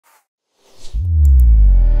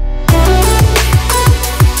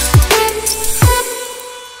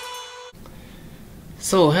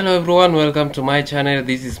So hello everyone, welcome to my channel.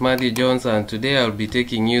 This is Matthew Jones, and today I'll be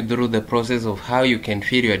taking you through the process of how you can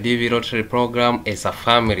fill your DV Lottery program as a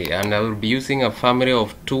family, and I will be using a family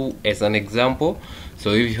of 2 as an example. So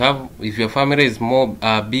if your family is more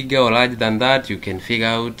bigger or larger than that, you can figure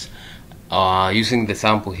out using the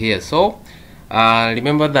sample here. So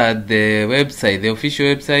remember that the official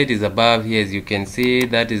website is above here. As you can see,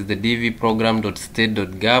 that is the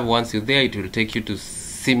dvprogram.state.gov. Once you're there, it will take you to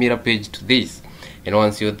similar page to this. And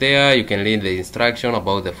once you're there, you can read the instruction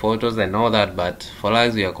about the photos and all that, but for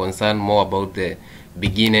us we are concerned more about the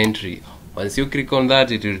begin entry. Once you click on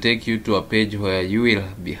that, it will take you to a page where you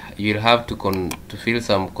will have to fill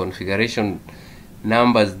some configuration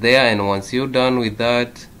numbers there, and once you're done with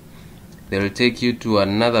that, they will take you to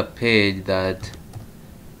another page that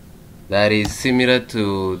is similar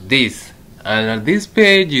to this. And on this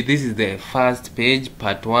page, this is the first page,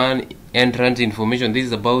 part 1, entrant information. This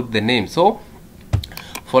is about the name. So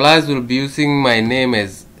for us, we'll be using my name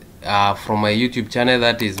as from my YouTube channel,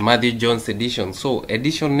 that is Matthew Jones Edition. So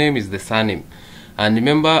edition name is the surname, and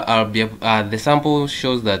remember, I'll be the sample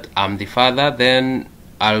shows that I'm the father. Then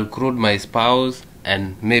I'll include my spouse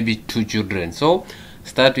and maybe 2 children. So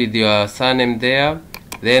start with your surname there,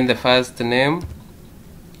 then the first name,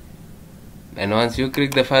 and once you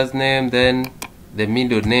click the first name, then the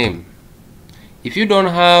middle name. If you don't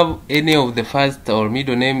have any of the first or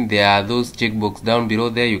middle name, there are those checkbox down below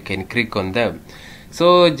there, you can click on them.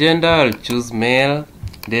 So gender, I'll choose male.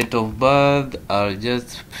 Date of birth, I'll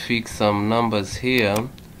just fix some numbers here.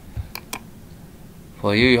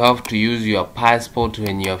 For you have to use your passport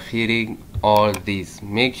when you're filling all this.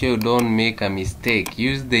 Make sure you don't make a mistake.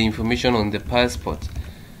 Use the information on the passport.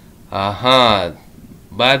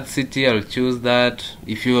 Birth city, I'll choose that.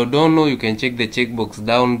 If you don't know, you can check the checkbox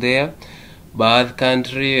down there. Birth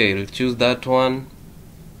country, I'll choose that one,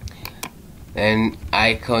 and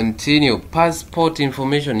I continue. Passport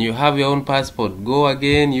information, you have your own passport. Go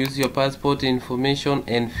again, use your passport information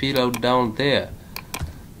and fill out down there.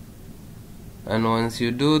 And once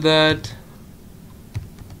you do that,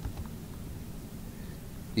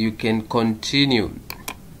 you can continue.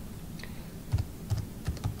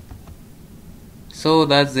 So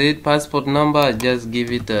that's it. Passport number, just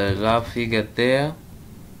give it a rough figure there.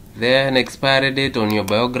 Then expiry date on your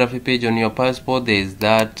biography page on your passport, there is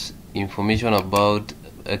that information about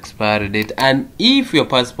expiry date, and if your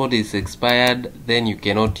passport is expired, then you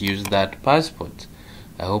cannot use that passport.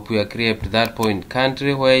 I hope we are clear up to that point.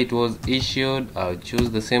 Country where it was issued, I'll choose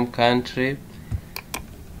the same country.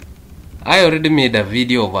 I already made a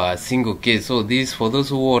video of a single case, so this, for those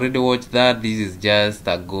who already watched that, this is just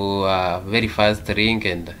a very fast link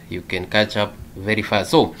and you can catch up very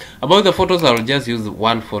fast. So about the photos, I'll just use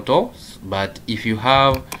one photo, but if you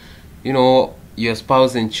have, your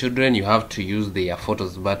spouse and children, you have to use their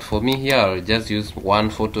photos. But for me here, I'll just use one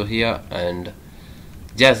photo here, and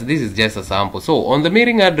this is just a sample. So on the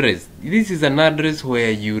mailing address, this is an address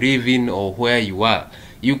where you live in or where you are.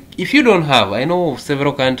 If you don't have, I know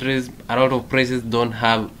several countries, a lot of places don't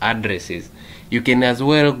have addresses. You can as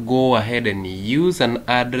well go ahead and use an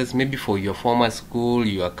address, maybe for your former school,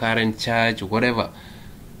 your current church, whatever.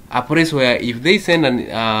 A place where if they send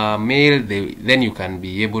a mail, then you can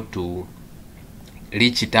be able to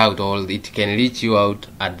reach it out, or it can reach you out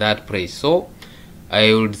at that place. So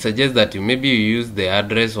I would suggest that maybe you use the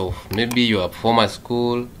address of maybe your former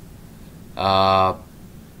school or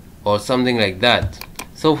something like that.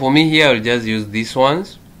 So for me here, I'll just use these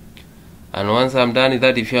ones. And once I'm done with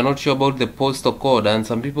that, if you're not sure about the postal code, and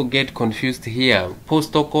some people get confused here,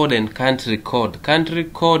 postal code and country code. Country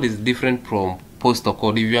code is different from postal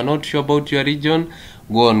code. If you're not sure about your region,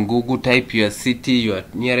 go on Google, type your city, your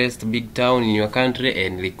nearest big town in your country,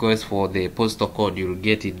 and request for the postal code. You'll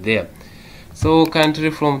get it there. So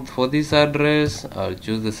country, for this address, I'll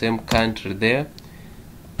choose the same country there.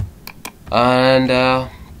 And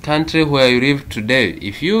country where you live today.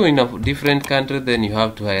 If you're in a different country, then you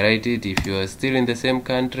have to highlight it. If you are still in the same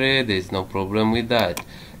country, there's no problem with that.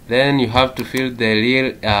 Then you have to fill the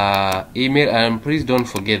real email, and please don't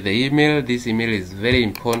forget the email. This email is very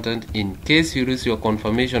important. In case you lose your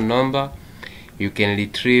confirmation number, you can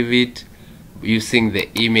retrieve it using the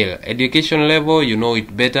email. Education level, you know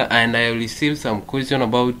it better, and I received some question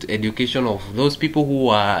about education of those people who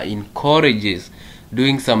are in colleges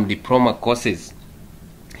doing some diploma courses.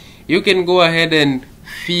 You can go ahead and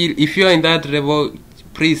fill, if you are in that level,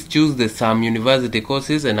 please choose some university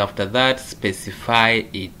courses, and after that specify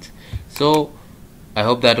it. So I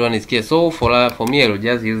hope that one is clear. So for me, I will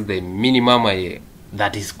just use the minimum I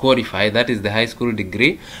that is qualified, that is the high school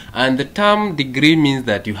degree. And the term degree means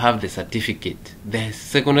that you have the certificate. The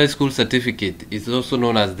secondary school certificate is also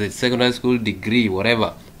known as the secondary school degree,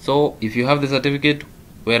 whatever. So if you have the certificate,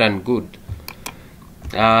 well and good.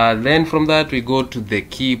 Then from that we go to the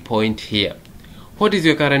key point here. What is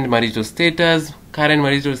your current marital status? Current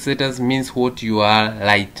marital status means what you are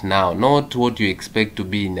right now, not what you expect to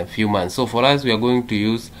be in a few months. So for us, we are going to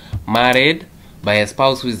use married by a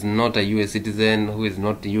spouse who is not a US citizen, who is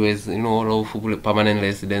not US, lawful permanent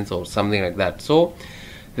residence or something like that. So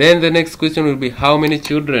then the next question will be how many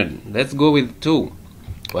children? Let's go with 2.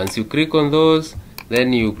 Once you click on those,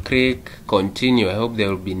 then you click continue. I hope there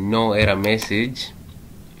will be no error message.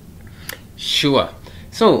 Sure.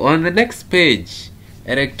 So on the next page,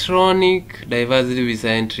 electronic diversity visa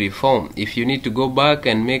entry form. If you need to go back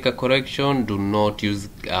and make a correction, do not use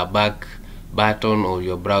a back button or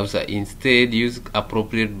your browser. Instead, use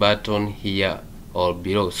appropriate button here or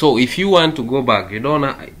below. So if you want to go back,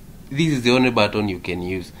 this is the only button you can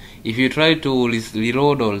use. If you try to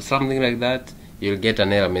reload or something like that, you'll get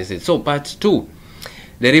an error message. So part 2,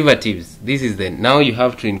 derivatives. This is now you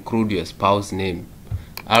have to include your spouse name.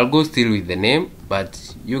 I'll go still with the name,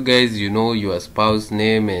 but you guys, your spouse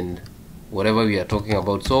name and whatever we are talking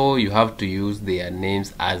about, so you have to use their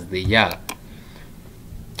names as they are.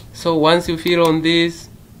 So once you fill on this,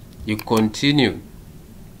 you continue.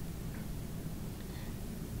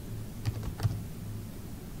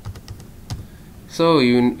 So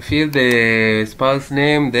you fill the spouse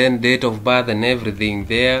name, then date of birth and everything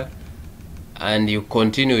there, and you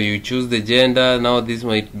continue. You choose the gender. Now this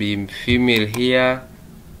might be female here.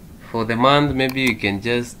 For the month, maybe you can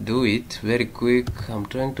just do it very quick. I'm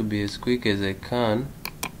trying to be as quick as I can.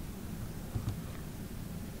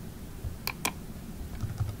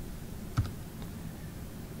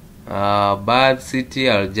 Birth city,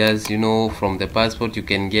 I'll just, from the passport you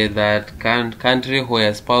can get that. Country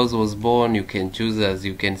where spouse was born, you can choose as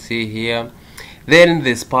you can see here. Then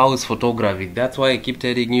the spouse photography. That's why I keep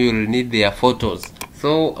telling you, you'll need their photos.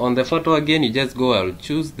 So on the photo again, you just go, I'll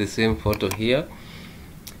choose the same photo here.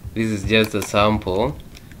 This is just a sample,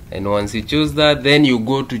 and once you choose that, then you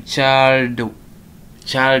go to child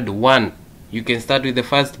 1. You can start with the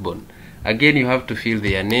firstborn. Again, you have to fill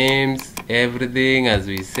their names, everything as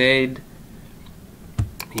we said.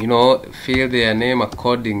 Fill their name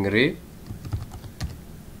accordingly.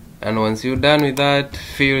 And once you're done with that,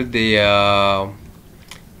 fill the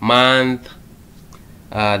month,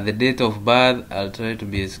 the date of birth. I'll try to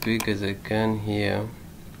be as quick as I can here.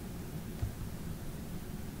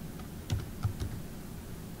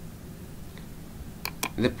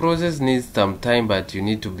 The process needs some time, but you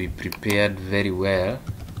need to be prepared very well.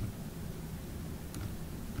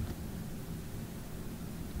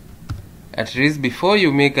 At least before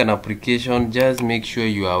you make an application, just make sure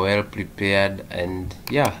you are well prepared, and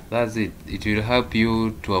yeah, that's it. It will help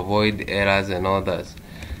you to avoid errors and others.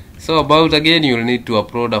 So again, you'll need to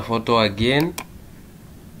upload a photo again.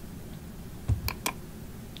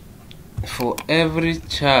 For every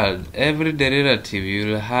child, every derivative, you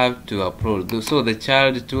will have to upload. So the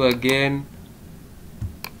child 2 again.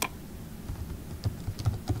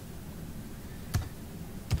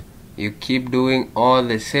 You keep doing all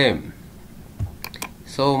the same.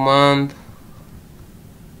 So month,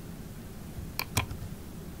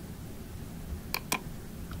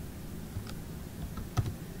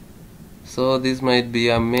 so this might be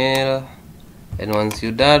a male, and once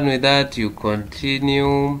you're done with that, you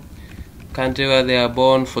continue. Country where they are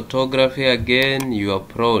born, photography again, you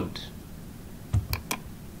upload.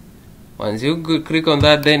 Once you click on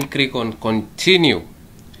that, then click on continue.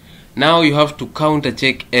 Now you have to counter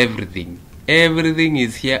check everything. Everything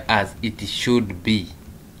is here as it should be.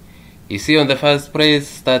 You see on the first page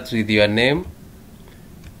starts with your name.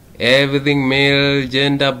 Everything, male,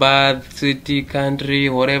 gender, birth, city, country,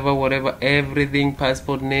 whatever, everything,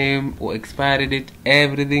 passport name or expiry date,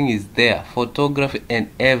 everything is there. Photography and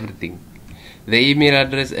everything. The email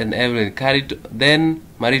address and everything. Then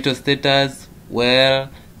marital status,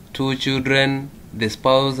 2 children, the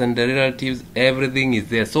spouse and the relatives, everything is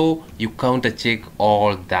there. So you counter check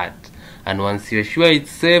all that. And once you're sure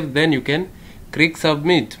it's saved, then you can click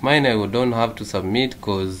submit. Mine I don't have to submit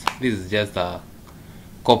because this is just a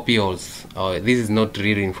copy this is not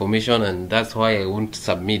real information, and that's why I won't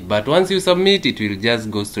submit. But once you submit, it will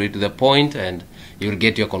just go straight to the point and you'll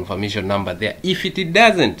get your confirmation number there. If it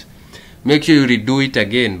doesn't, make sure you redo it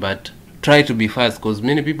again, but try to be fast because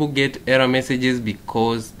many people get error messages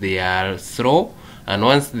because they are slow, and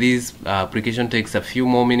once this application takes a few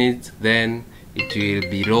more minutes, then it will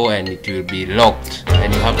be low and it will be locked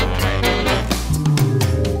and you have to try.